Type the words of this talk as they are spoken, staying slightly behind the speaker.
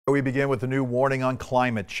We begin with a new warning on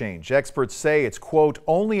climate change. Experts say it's, quote,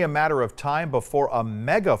 only a matter of time before a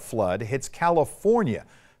mega flood hits California,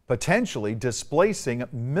 potentially displacing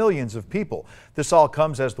millions of people. This all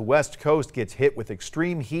comes as the West Coast gets hit with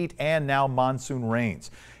extreme heat and now monsoon rains.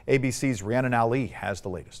 ABC's Rhiannon Ali has the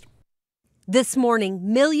latest. This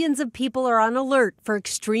morning, millions of people are on alert for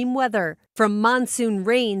extreme weather, from monsoon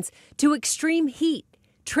rains to extreme heat.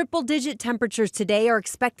 Triple-digit temperatures today are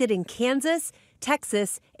expected in Kansas,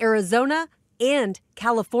 Texas, Arizona, and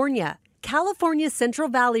California. California's Central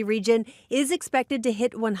Valley region is expected to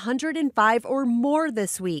hit 105 or more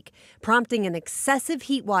this week, prompting an excessive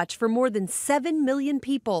heat watch for more than 7 million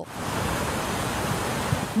people.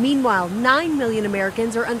 Meanwhile, 9 million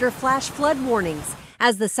Americans are under flash flood warnings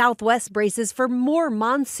as the Southwest braces for more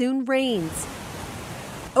monsoon rains.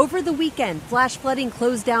 Over the weekend, flash flooding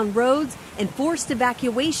closed down roads and forced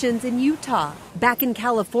evacuations in Utah. Back in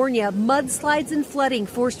California, mudslides and flooding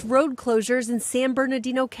forced road closures in San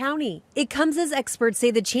Bernardino County. It comes as experts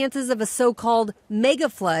say the chances of a so-called mega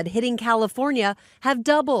flood hitting California have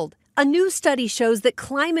doubled. A new study shows that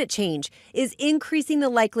climate change is increasing the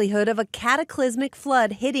likelihood of a cataclysmic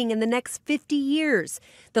flood hitting in the next 50 years.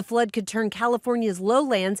 The flood could turn California's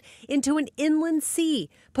lowlands into an inland sea,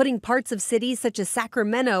 putting parts of cities such as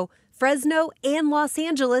Sacramento, Fresno, and Los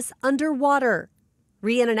Angeles underwater.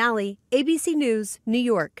 Rhiannon Ali, ABC News, New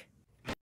York.